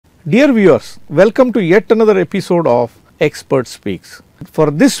Dear viewers, welcome to yet another episode of Expert Speaks. For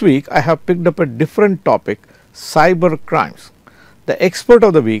this week, I have picked up a different topic, cyber crimes. The expert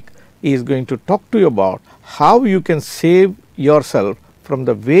of the week is going to talk to you about how you can save yourself from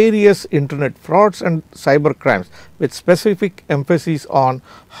the various internet frauds and cyber crimes, with specific emphasis on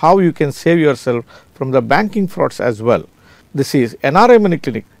how you can save yourself from the banking frauds as well. This is NRI Money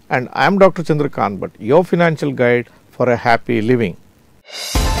Clinic and I am Dr. Chandrakant Bhatt, your financial guide for a happy living.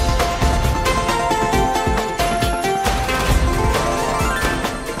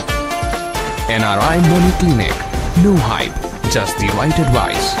 NRI Money Clinic. No hype, just the right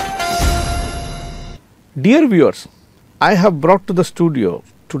advice. Dear viewers, I have brought to the studio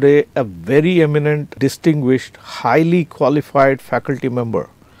today a very eminent, distinguished, highly qualified faculty member,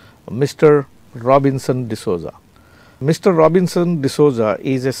 Mr. Robinson Dsouza. Mr. Robinson Dsouza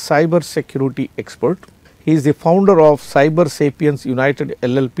is a cyber security expert. He is the founder of Cyber Sapiens United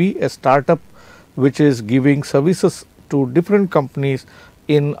LLP, a startup which is giving services to different companies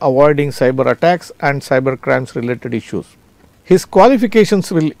in avoiding cyber attacks and cyber crimes related issues. His qualifications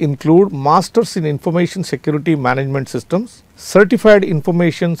will include Masters in Information Security Management Systems, Certified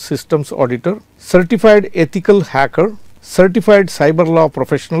Information Systems Auditor, Certified Ethical Hacker, Certified Cyber Law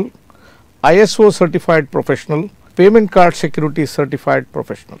Professional, ISO Certified Professional, Payment Card Security Certified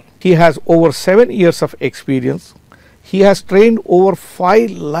Professional. He has over 7 years of experience. He has trained over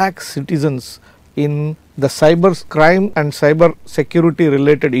 5 lakh citizens in the cyber crime and cyber security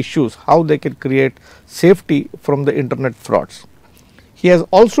related issues, how they can create safety from the internet frauds. He has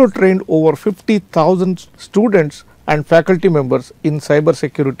also trained over 50,000 students and faculty members in cyber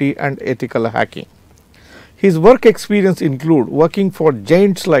security and ethical hacking. His work experience include working for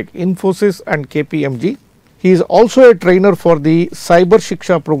giants like Infosys and KPMG. He is also a trainer for the Cyber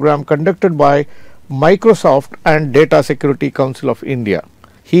Shiksha program conducted by Microsoft and Data Security Council of India.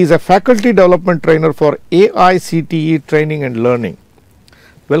 He is a faculty development trainer for AICTE training and learning.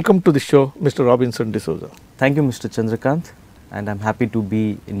 Welcome to the show, Mr. Robinson Dsouza. Thank you, Mr. Chandrakant, and I'm happy to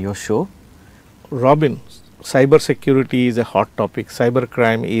be in your show. Robin, cyber security is a hot topic. Cyber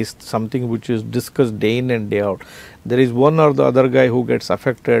crime is something which is discussed day in and day out. There is one or the other guy who gets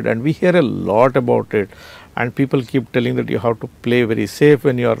affected, and we hear a lot about it. And people keep telling that you have to play very safe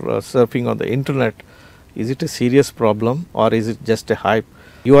when you are surfing on the internet. Is it a serious problem or is it just a hype?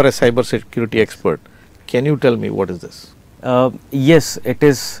 You are a cyber security expert. Can you tell me what is this? Yes, it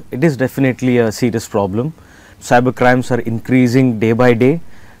is definitely a serious problem. Cyber crimes are increasing day by day,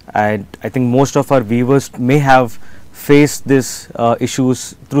 and I think most of our viewers may have faced these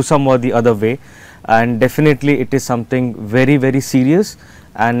issues through some or the other way, and definitely it is something very, very serious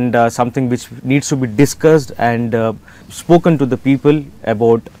and something which needs to be discussed and spoken to the people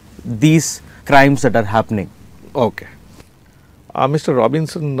about these crimes that are happening. Okay. Mr.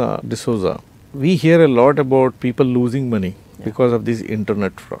 Robinson Dsouza, we hear a lot about people losing money because of these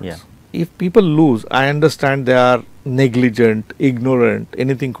internet frauds. Yeah. If people lose, I understand they are negligent, ignorant,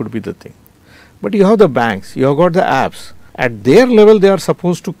 anything could be the thing. But you have the banks, you have got the apps. At their level, they are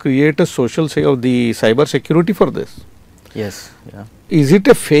supposed to create a social say of the cyber security for this. Yes. Yeah. Is it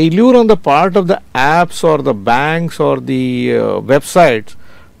a failure on the part of the apps or the banks or the websites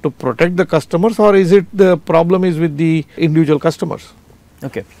to protect the customers, or is it the problem is with the individual customers?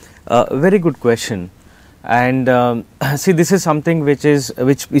 Okay, very good question. And see, this is something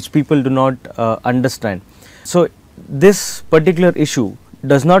which people do not understand. So this particular issue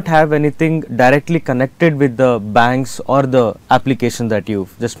does not have anything directly connected with the banks or the application that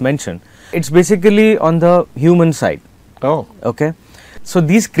you've just mentioned. It's basically on the human side. Oh, okay. So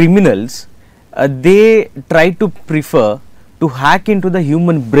these criminals, they try to prefer to hack into the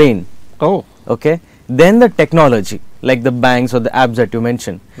human brain. Oh, okay. Then the technology, like the banks or the apps that you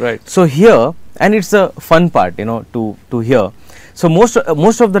mentioned. right. So here, and it's a fun part, to hear. So most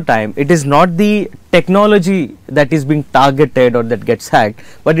of the time, it is not the technology that is being targeted or that gets hacked,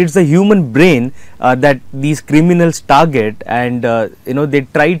 but it's the human brain that these criminals target, and they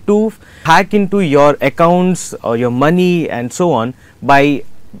try to hack into your accounts or your money and so on by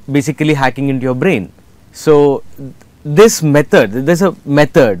basically hacking into your brain. So this method, there's a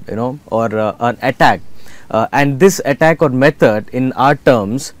method, or an attack, and this attack or method in our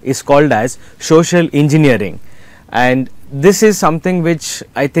terms is called as social engineering, and this is something which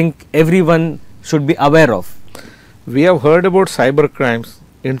I think everyone should be aware of. We have heard about cyber crimes,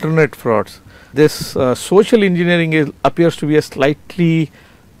 internet frauds. This social engineering appears to be a slightly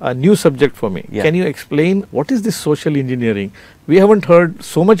new subject for me. Yeah. Can you explain what is this social engineering? We haven't heard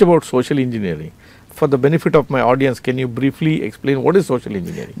so much about social engineering. For the benefit of my audience, can you briefly explain what is social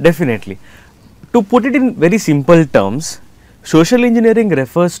engineering? Definitely. To put it in very simple terms, social engineering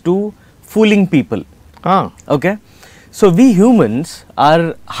refers to fooling people. Ah, Okay, so we humans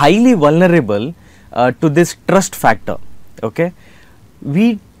are highly vulnerable to this trust factor. Okay,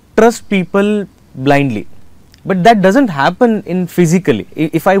 we trust people blindly, but that doesn't happen in physically.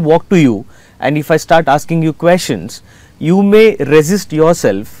 If I walk to you and if I start asking you questions, you may resist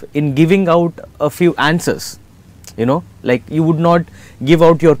yourself in giving out a few answers. You know, like you would not give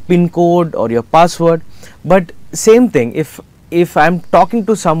out your PIN code or your password. But same thing, if I'm talking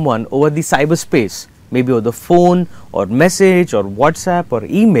to someone over the cyberspace, maybe over the phone or message or WhatsApp or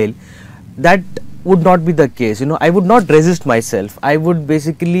email, that would not be the case. You know, I would not resist myself. I would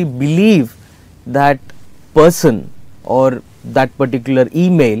basically believe that person or that particular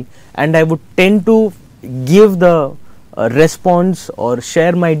email, and I would tend to give the response or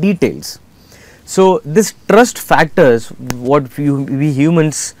share my details. So this trust factors, what we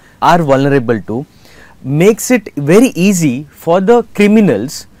humans are vulnerable to, makes it very easy for the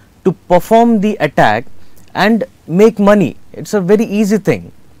criminals to perform the attack and make money. It's a very easy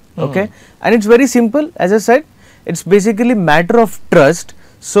thing. Okay, and it's very simple. As I said, it's basically matter of trust.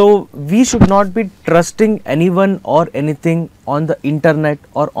 So we should not be trusting anyone or anything on the internet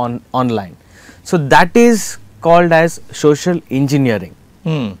or online. So that is called as social engineering.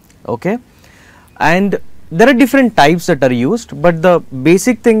 Okay, and there are different types that are used, but the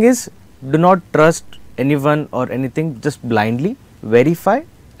basic thing is, do not trust anyone or anything, just blindly verify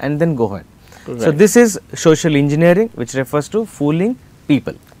and then go ahead. Right. So this is social engineering, which refers to fooling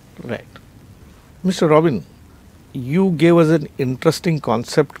people. right. Mr. Robin, you gave us an interesting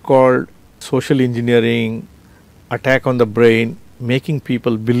concept called social engineering, attack on the brain, making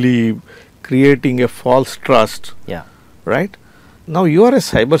people believe, creating a false trust. Yeah. Right? Now you are a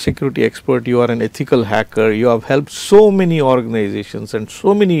cybersecurity expert, you are an ethical hacker, you have helped so many organizations and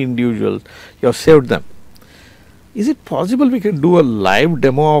so many individuals, you have saved them. Is it possible we can do a live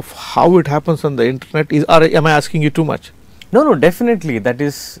demo of how it happens on the internet? Or am I asking you too much? No, definitely that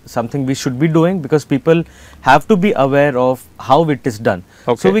is something we should be doing, because people have to be aware of how it is done.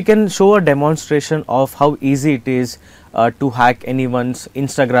 Okay. So we can show a demonstration of how easy it is to hack anyone's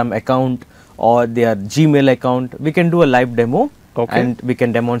Instagram account or their Gmail account. We can do a live demo. Okay. And we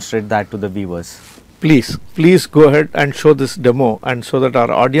can demonstrate that to the viewers. Please go ahead and show this demo, and so that our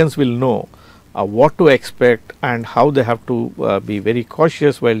audience will know what to expect and how they have to be very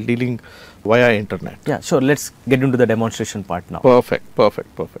cautious while dealing via internet. Yeah, sure. Let's get into the demonstration part now. Perfect.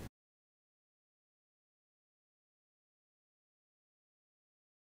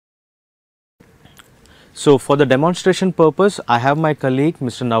 So for the demonstration purpose, I have my colleague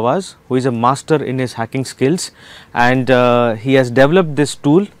Mr. Nawaz, who is a master in his hacking skills, and he has developed this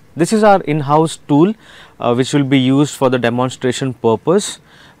tool. This is our in-house tool which will be used for the demonstration purpose,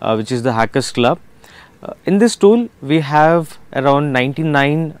 which is the Hackers Club. In this tool, we have around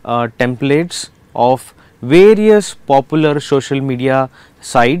 99 templates of various popular social media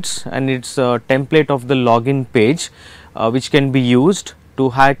sites, and it's a template of the login page which can be used to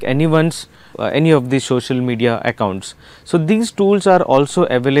hack any of the social media accounts. So these tools are also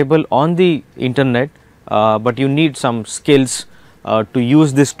available on the internet, but you need some skills to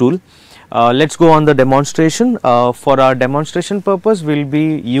use this tool. Let's go on the demonstration. For our demonstration purpose, we'll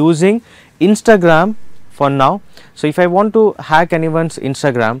be using Instagram for now. So if I want to hack anyone's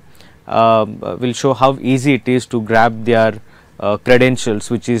Instagram, we'll show how easy it is to grab their credentials,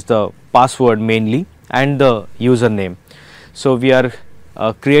 which is the password mainly and the username. So we are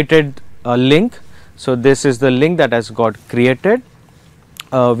created a link. So this is the link that has got created.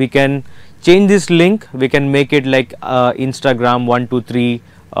 We can change this link. We can make it like Instagram 123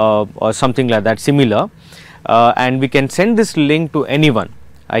 or something like that, similar, and we can send this link to anyone.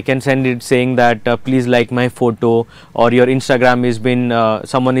 I can send it saying that please like my photo, or your Instagram is been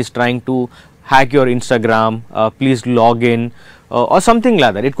someone is trying to hack your Instagram, please log in, or something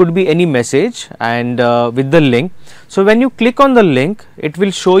like that. It could be any message, and with the link. So when you click on the link, it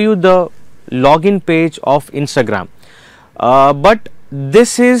will show you the login page of Instagram, but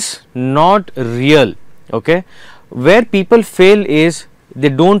this is not real. Okay, where people fail is they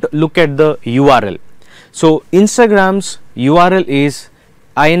don't look at the URL. So Instagram's URL is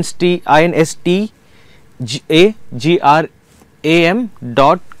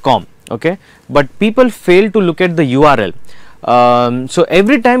instagram.com. okay, but people fail to look at the URL. So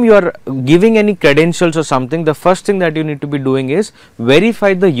every time you are giving any credentials or something, the first thing that you need to be doing is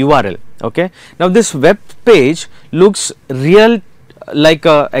verify the URL. Okay, now this web page looks real, like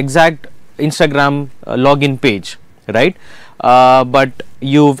a exact Instagram login page, right? But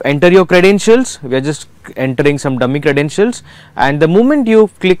you've entered your credentials. We are just entering some dummy credentials, and the moment you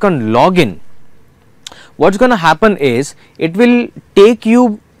click on login, what's going to happen is it will take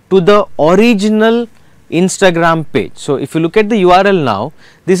you to the original Instagram page. So if you look at the URL now,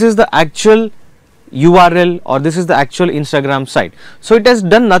 this is the actual URL, or this is the actual Instagram site. So it has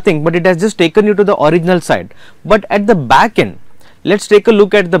done nothing, but it has just taken you to the original site. But at the back end, let's take a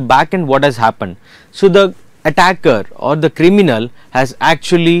look at the back end, what has happened. So the attacker or the criminal has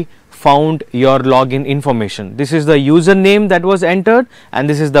actually found your login information. This is the username that was entered, and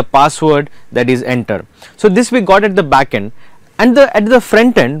this is the password that is entered. So this we got at the back end. And at the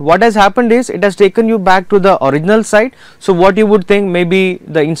front end, what has happened is it has taken you back to the original site. So what you would think, maybe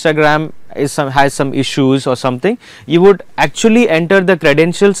the Instagram has some issues or something, you would actually enter the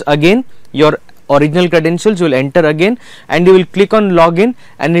credentials again, your original credentials you will enter again, and you will click on login,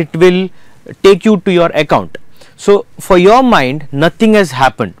 and it will take you to your account. So for your mind, nothing has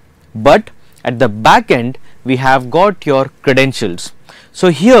happened, but at the back end we have got your credentials. So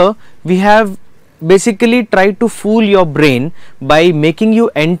here we have basically try to fool your brain by making you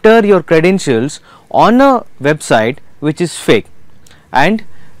enter your credentials on a website which is fake. And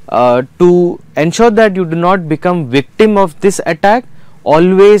to ensure that you do not become victim of this attack,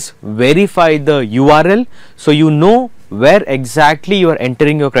 always verify the URL so you know where exactly you are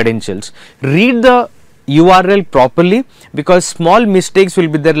entering your credentials. Read the URL properly, because small mistakes will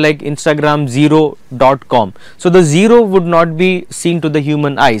be there, like instagram0.com. so the 0 would not be seen to the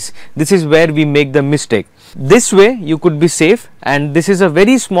human eyes. This is where we make the mistake. This way you could be safe, and this is a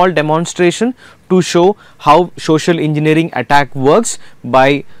very small demonstration to show how social engineering attack works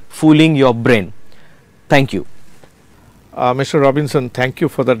by fooling your brain. Thank you. Mr. Robinson, thank you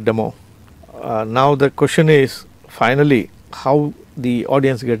for that demo. Now the question is finally how the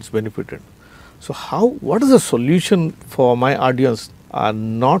audience gets benefited. So what is the solution for my audience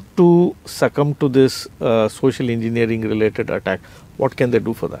not to succumb to this social engineering related attack? What can they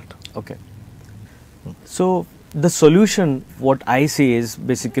do for that? Okay. So the solution, what I say, is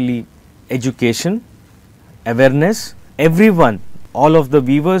basically education, awareness. Everyone, all of the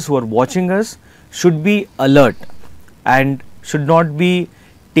viewers who are watching us should be alert and should not be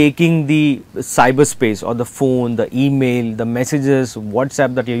taking the cyberspace or the phone, the email, the messages,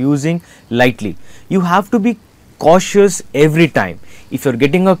 WhatsApp that you're using lightly. You have to be cautious every time. If you're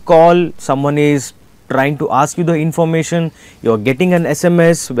getting a call, someone is trying to ask you the information, you're getting an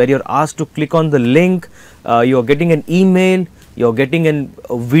SMS where you're asked to click on the link, you're getting an email, you're getting a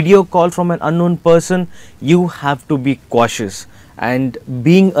video call from an unknown person, you have to be cautious. And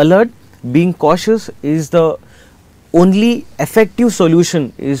being alert, being cautious is the only effective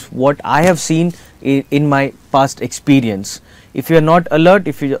solution, is what I have seen in my past experience. If you are not alert,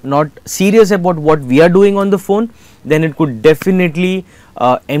 if you are not serious about what we are doing on the phone, then it could definitely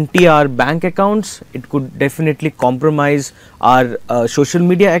empty our bank accounts, it could definitely compromise our social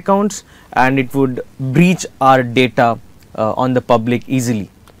media accounts, and it would breach our data on the public easily.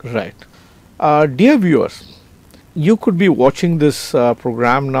 Right. Dear viewers, you could be watching this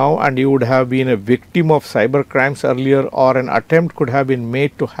program now and you would have been a victim of cyber crimes earlier, or an attempt could have been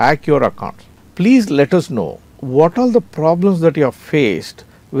made to hack your accounts. Please let us know what are the problems that you have faced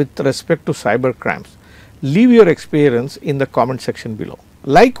with respect to cyber crimes. Leave your experience in the comment section below.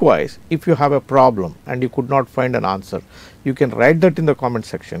 Likewise, if you have a problem and you could not find an answer, you can write that in the comment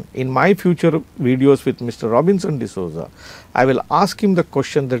section. In my future videos with Mr. Robinson Dsouza, I will ask him the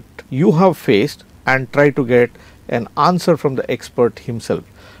question that you have faced and try to get an answer from the expert himself.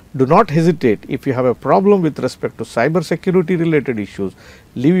 Do not hesitate. If you have a problem with respect to cyber security related issues,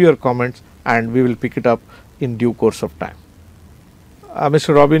 leave your comments and we will pick it up in due course of time.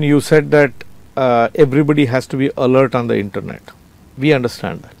 Mr. Robin, you said that everybody has to be alert on the internet. We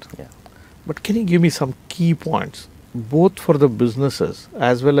understand that. Yeah. But can you give me some key points, both for the businesses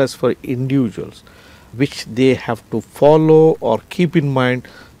as well as for individuals, which they have to follow or keep in mind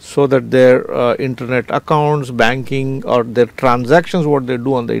so that their internet accounts, banking, or their transactions, what they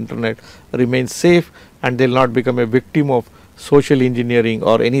do on the internet, remain safe and they will not become a victim of social engineering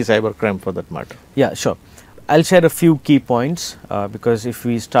or any cyber crime for that matter? Yeah, sure. I'll share a few key points because if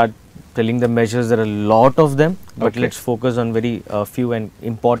we start telling the measures, there are a lot of them, but let's focus on very few and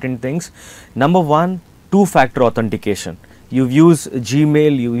important things. Number one, two-factor authentication. You use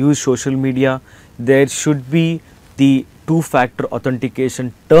Gmail, you use social media, there should be the two-factor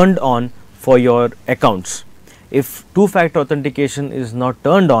authentication turned on for your accounts. If two-factor authentication is not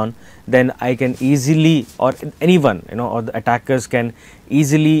turned on, then I can easily, or anyone, or the attackers can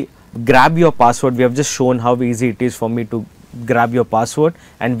easily grab your password. We have just shown how easy it is for me to grab your password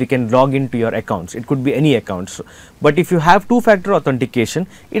and we can log into your accounts. It could be any accounts. But if you have two-factor authentication,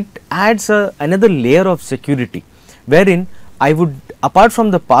 it adds another layer of security, wherein I would, apart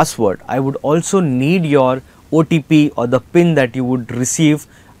from the password, I would also need your OTP or the PIN that you would receive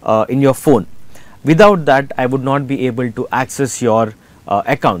in your phone. Without that, I would not be able to access your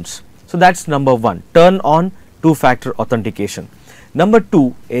accounts. So that's number one, turn on two-factor authentication. Number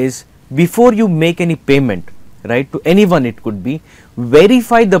two is, before you make any payment, right, to anyone it could be,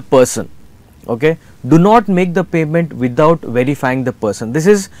 verify the person. Okay, do not make the payment without verifying the person. This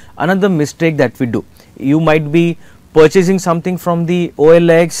is another mistake that we do. You might be purchasing something from the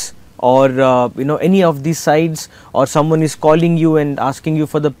OLX or any of these sites, or someone is calling you and asking you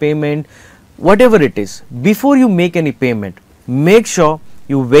for the payment, whatever it is. Before you make any payment, make sure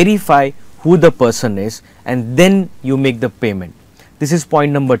you verify who the person is and then you make the payment. This is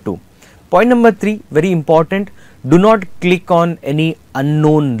point number two. Point number three, very important, do not click on any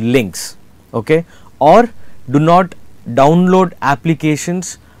unknown links. Okay, or do not download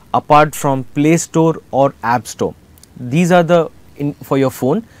applications apart from Play Store or App Store. These are the for your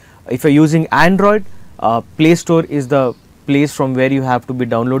phone. If you're using Android, Play Store is the place from where you have to be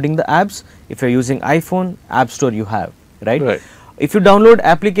downloading the apps. If you're using iPhone, App Store you have, right? If you download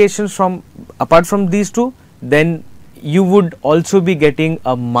applications from apart from these two, then you would also be getting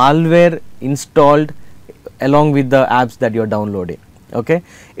a malware installed along with the apps that you're downloading. Okay,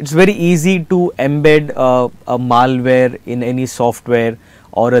 it's very easy to embed a malware in any software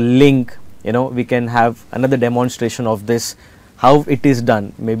or a link. We can have another demonstration of this, how it is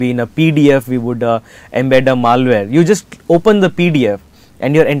done. Maybe in a PDF we would embed a malware. You just open the PDF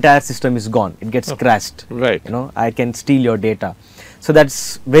and your entire system is gone. It gets crashed. Right. I can steal your data. So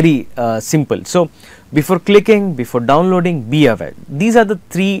that's very simple. So before clicking, before downloading, be aware. These are the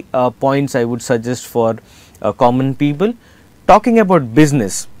three points I would suggest for common people. Talking about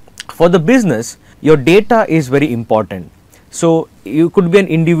business, for the business, your data is very important. So you could be an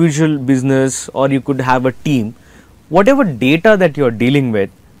individual business or you could have a team. Whatever data that you are dealing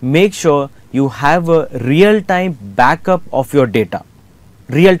with, make sure you have a real-time backup of your data.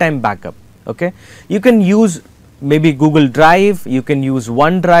 Real-time backup. Okay, you can use maybe Google Drive, you can use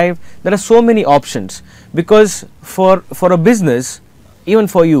OneDrive. There are so many options, because for a business, even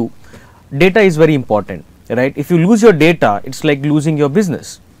for you, data is very important. Right? If you lose your data, it's like losing your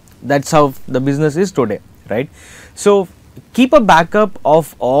business. That's how the business is today, right? So keep a backup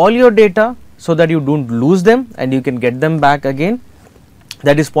of all your data so that you don't lose them and you can get them back again.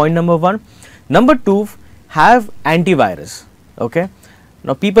 That is point number one. Number two, have antivirus. Okay.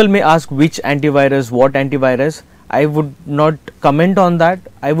 Now people may ask which antivirus, what antivirus. I would not comment on that.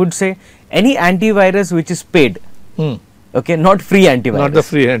 I would say any antivirus which is paid. Okay, not free antivirus. Not the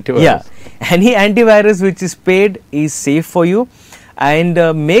free antivirus. Yeah, any antivirus which is paid is safe for you, and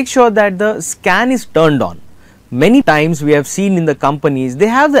make sure that the scan is turned on. Many times we have seen in the companies, they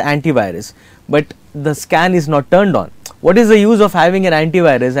have the antivirus, but the scan is not turned on. What is the use of having an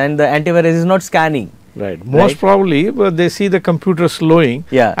antivirus and the antivirus is not scanning? Right. Most probably they see the computer slowing,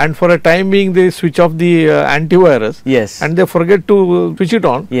 and for a time being they switch off the antivirus, and they forget to switch it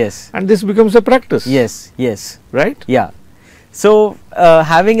on, and this becomes a practice. Right? Yeah. So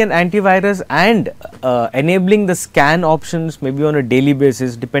having an antivirus and enabling the scan options maybe on a daily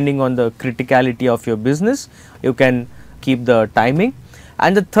basis, depending on the criticality of your business, you can keep the timing.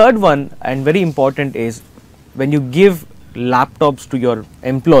 And the third one, and very important, is when you give laptops to your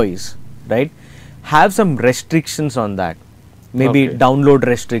employees, right, have some restrictions on that, maybe download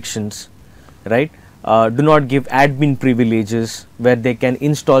restrictions, right? Do not give admin privileges where they can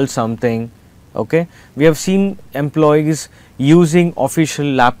install something. Okay, we have seen employees using official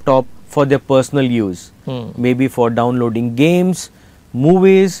laptop for their personal use, maybe for downloading games,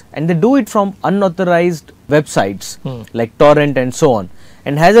 movies, and they do it from unauthorized websites like torrent and so on.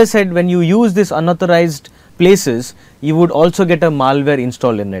 And as I said, when you use this unauthorized places, you would also get a malware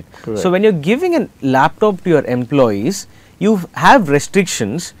installed in it. So when you're giving a laptop to your employees, you have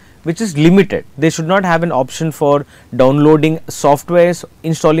restrictions which is limited. They should not have an option for downloading softwares,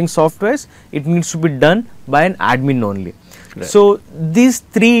 installing softwares. It needs to be done by an admin only. So these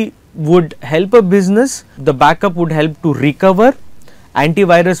three would help a business. The backup would help to recover,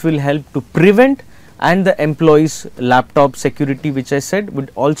 antivirus will help to prevent, and the employees' laptop security, which I said,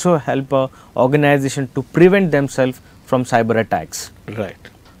 would also help a organization to prevent themselves from cyber attacks. Right.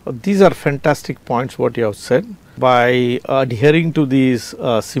 These are fantastic points what you have said. By adhering to these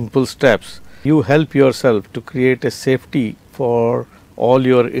simple steps, you help yourself to create a safety for all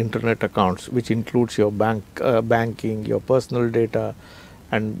your internet accounts, which includes your banking, your personal data,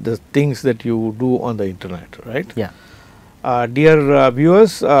 and the things that you do on the internet, right? Yeah. Dear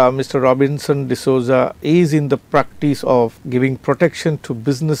viewers, Mr. Robinson Dsouza is in the practice of giving protection to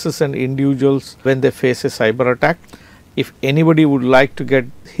businesses and individuals when they face a cyber attack. If anybody would like to get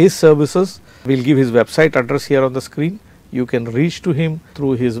his services, we'll give his website address here on the screen. You can reach to him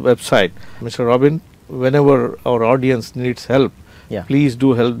through his website. Mr. Robin, whenever our audience needs help, Yeah. please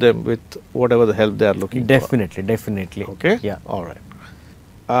do help them with whatever the help they are looking Definitely, definitely. for. Okay? Yeah. All right.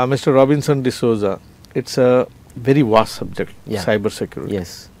 Mr. Robinson Dsouza, it's a very vast subject, Yeah. cybersecurity.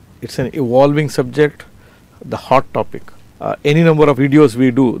 Yes. It's an evolving subject, the hot topic. Any number of videos we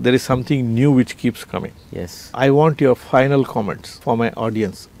do, there is something new which keeps coming. Yes. I want your final comments for my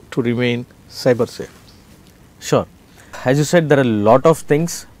audience to remain cyber safe. Sure. As you said, there are a lot of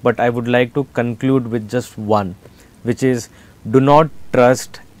things, but I would like to conclude with just one, which is do not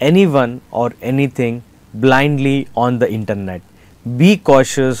trust anyone or anything blindly on the internet. Be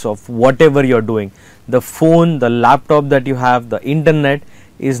cautious of whatever you're doing. The phone, the laptop that you have, the internet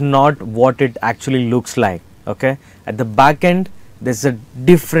is not what it actually looks like. Okay, at the back end there's a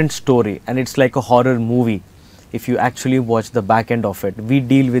different story, and it's like a horror movie if you actually watch the back end of it. We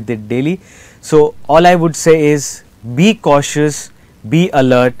deal with it daily. So all I would say is be cautious, be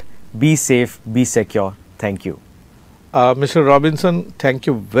alert, be safe, be secure. Thank you. Mr. Robinson, thank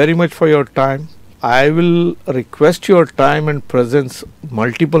you very much for your time. I will request your time and presence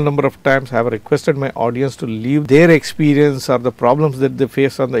multiple number of times. I have requested my audience to leave their experience or the problems that they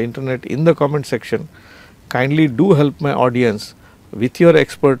face on the internet in the comment section. Kindly do help my audience with your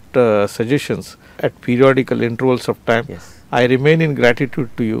expert suggestions at periodical intervals of time. Yes. I remain in gratitude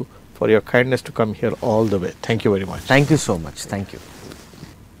to you for your kindness to come here all the way. Thank you very much. Thank you so much. Thank you.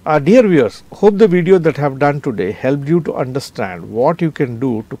 Dear viewers, hope the video that I have done today helped you to understand what you can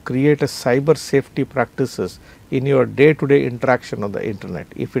do to create a cyber safety practices in your day-to-day interaction on the internet.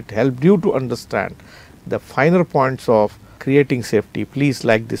 If it helped you to understand the finer points of creating safety, please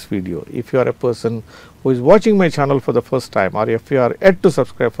like this video. If you are a person who is watching my channel for the first time, or if you are yet to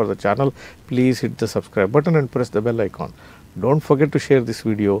subscribe for the channel, please hit the subscribe button and press the bell icon. Don't forget to share this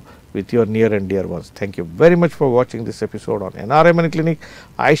video with your near and dear ones. Thank you very much for watching this episode on NRI Money Clinic.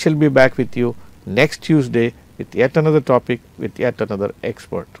 I shall be back with you next Tuesday with yet another topic, with yet another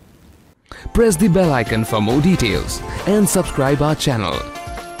expert. Press the bell icon for more details and subscribe our channel.